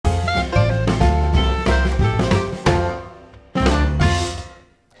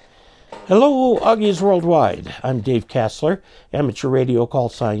Hello, Augies Worldwide. I'm Dave Kassler, amateur radio call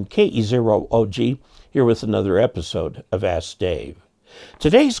sign KE0OG, here with another episode of Ask Dave.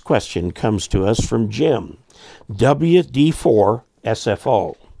 Today's question comes to us from Jim,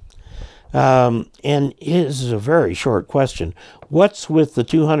 WD4SFO. And his is a very short question. What's with the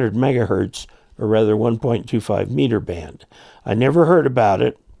 200 megahertz, or rather 1.25 meter band? I never heard about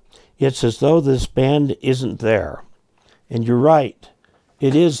it. It's as though this band isn't there. And you're right.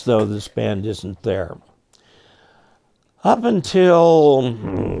 It is, though this band isn't there. Up until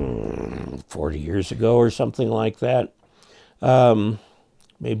 40 years ago or something like that,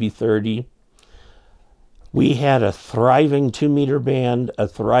 maybe 30, we had a thriving 2-meter band, a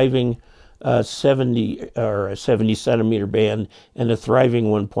thriving 70 centimeter band, and a thriving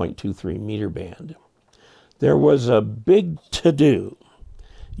 1.23 meter band. There was a big to-do.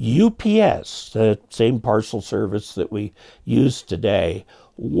 UPS, the same parcel service that we use today,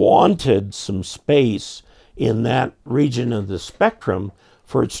 wanted some space in that region of the spectrum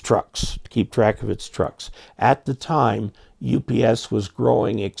for its trucks, to keep track of its trucks. At the time, UPS was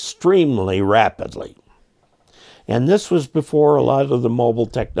growing extremely rapidly. And this was before a lot of the mobile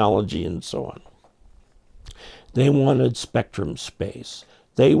technology and so on. They wanted spectrum space.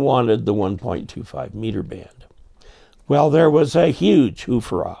 They wanted the 1.25 meter band. Well, there was a huge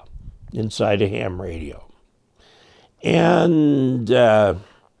hoorah inside a ham radio. And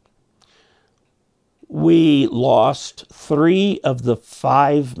we lost 2 of the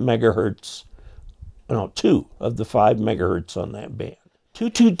 5 megahertz on that band.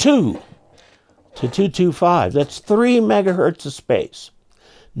 222 to 225. That's 3 megahertz of space.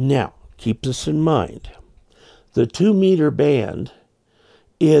 Now, keep this in mind. The 2-meter band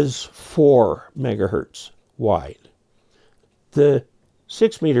is 4 megahertz wide. The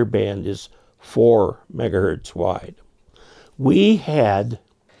 6-meter band is 4 megahertz wide. We had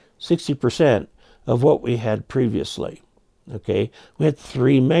 60% of what we had previously. Okay, we had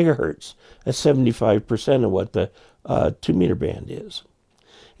 3 megahertz. That's 75% of what the 2-meter band is.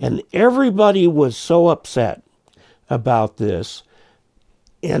 And everybody was so upset about this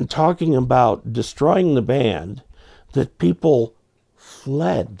and talking about destroying the band that people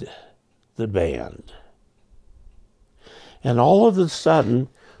fled the band. And all of a sudden,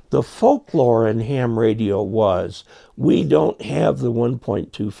 the folklore in ham radio was, we don't have the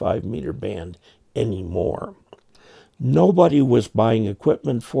 1.25 meter band anymore. Nobody was buying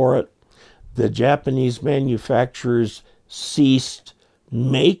equipment for it. The Japanese manufacturers ceased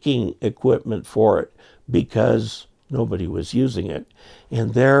making equipment for it because nobody was using it.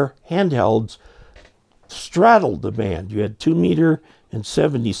 And their handhelds straddled the band. You had 2-meter and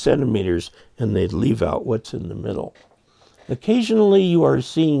 70 centimeters, and they'd leave out what's in the middle. Occasionally you are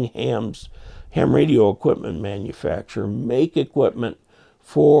seeing ham radio equipment manufacturer make equipment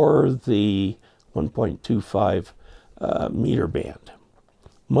for the 1.25 meter band.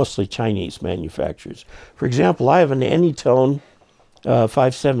 Mostly Chinese manufacturers. For example, I have an Anytone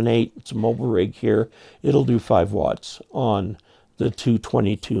 578. It's a mobile rig here. It'll do 5 watts on the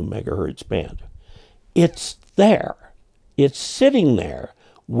 222 megahertz band. It's there. It's sitting there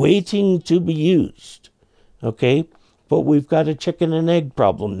waiting to be used. Okay? But we've got a chicken and egg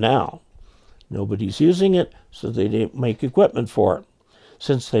problem now. Nobody's using it, so they didn't make equipment for it.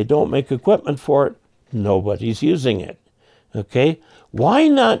 Since they don't make equipment for it, nobody's using it. Okay? Why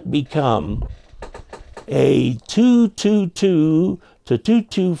not become a 222 to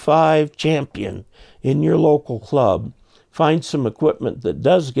 225 champion in your local club? Find some equipment that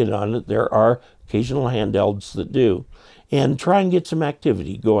does get on it. There are occasional handhelds that do. And try and get some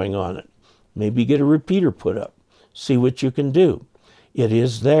activity going on it. Maybe get a repeater put up. See what you can do. It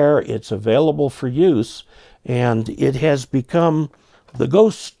is there. It's available for use. And it has become the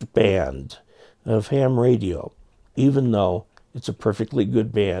ghost band of ham radio, even though it's a perfectly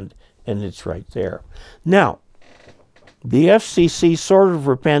good band and it's right there. Now, the FCC sort of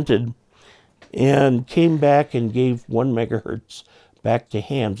repented and came back and gave 1 megahertz back to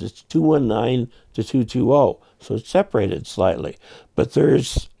hams. It's 219 to 220, so it's separated slightly. But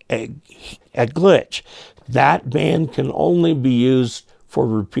there's a glitch. That band can only be used for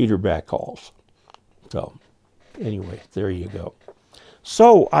repeater backhauls. So, anyway, there you go.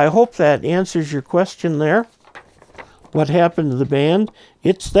 So, I hope that answers your question there. What happened to the band?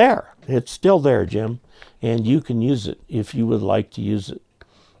 It's there. It's still there, Jim. And you can use it if you would like to use it.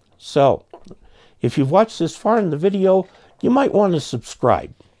 So, if you've watched this far in the video, you might want to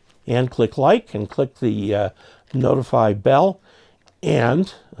subscribe. And click like and click the notify bell.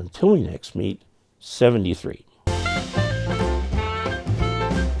 And until we next meet, 73.